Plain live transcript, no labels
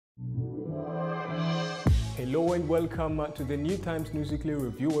Hello and welcome to the New Times News Weekly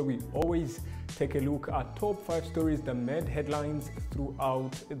Review, where we always take a look at top 5 stories that made headlines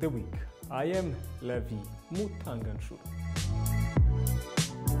throughout the week. I am Levi Mutanganshuro.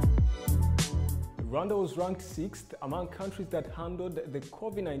 Rwanda was ranked 6th among countries that handled the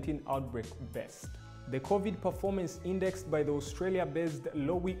COVID-19 outbreak best. The COVID Performance Index by the Australia-based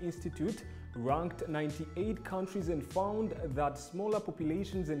Lowy Institute ranked 98 countries and found that smaller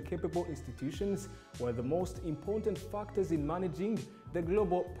populations and capable institutions were the most important factors in managing the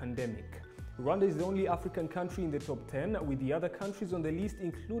global pandemic. Rwanda is the only African country in the top 10, with the other countries on the list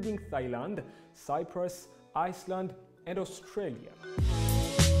including Thailand, Cyprus, Iceland, and Australia.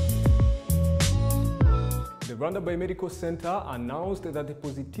 The Rwanda Biomedical Center announced that the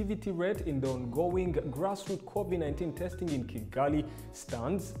positivity rate in the ongoing grassroots COVID-19 testing in Kigali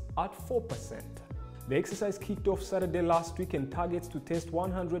stands at 4%. The exercise kicked off Saturday last week and targets to test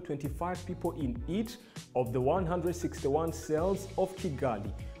 125 people in each of the 161 cells of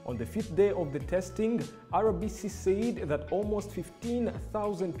Kigali. On the 5th day of the testing, RBC said that almost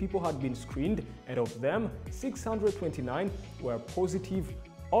 15,000 people had been screened, and of them, 629 were positive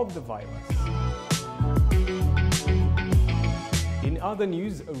of the virus. In other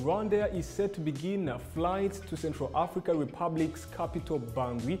news, Rwandair is set to begin flights to Central African Republic's capital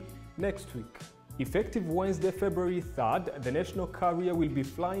Bangui next week. Effective Wednesday, February 3rd, the national carrier will be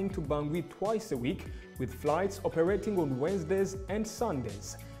flying to Bangui twice a week, with flights operating on Wednesdays and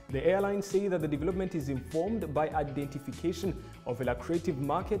Sundays. The airline says that the development is informed by identification of a lucrative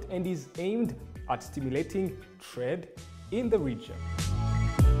market and is aimed at stimulating trade in the region.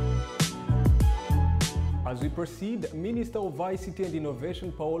 As we proceed, Minister of ICT and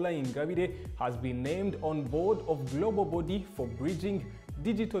Innovation Paola Ingabire has been named on board of Global Body for Bridging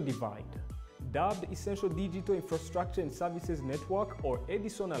Digital Divide. Dubbed Essential Digital Infrastructure and Services Network, or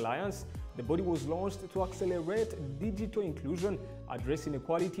Edison Alliance, the body was launched to accelerate digital inclusion, address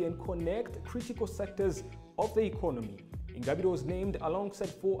inequality, and connect critical sectors of the economy. Ingabire was named alongside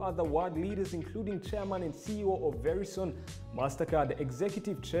 4 other world leaders, including Chairman and CEO of Verizon, MasterCard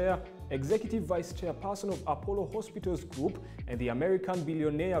Executive Chair, Executive Vice Chairperson of Apollo Hospitals Group, and the American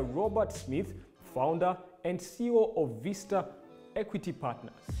billionaire Robert Smith, founder and CEO of Vista Equity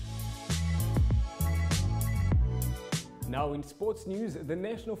Partners. Now in sports news, the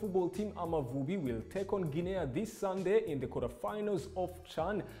national football team Amavubi will take on Guinea this Sunday in the quarterfinals of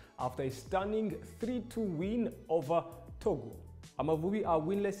CHAN after a stunning 3-2 win over Togo. Amavubi are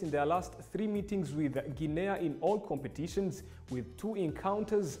winless in their last 3 meetings with Guinea in all competitions, with 2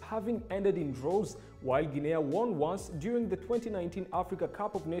 encounters having ended in draws, while Guinea won once during the 2019 Africa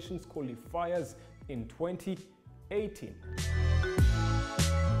Cup of Nations qualifiers in 2018.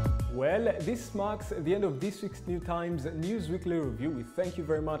 Well, this marks the end of this week's New Times News Weekly Review. We thank you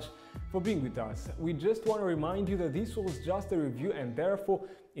very much for being with us. We just want to remind you that this was just a review, and therefore,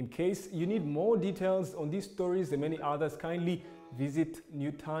 in case you need more details on these stories and many others, kindly visit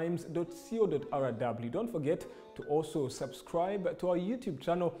newtimes.co.rw. Don't forget to also subscribe to our YouTube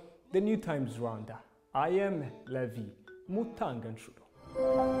channel, The New Times Rwanda. I am Levi Mutanganshuro.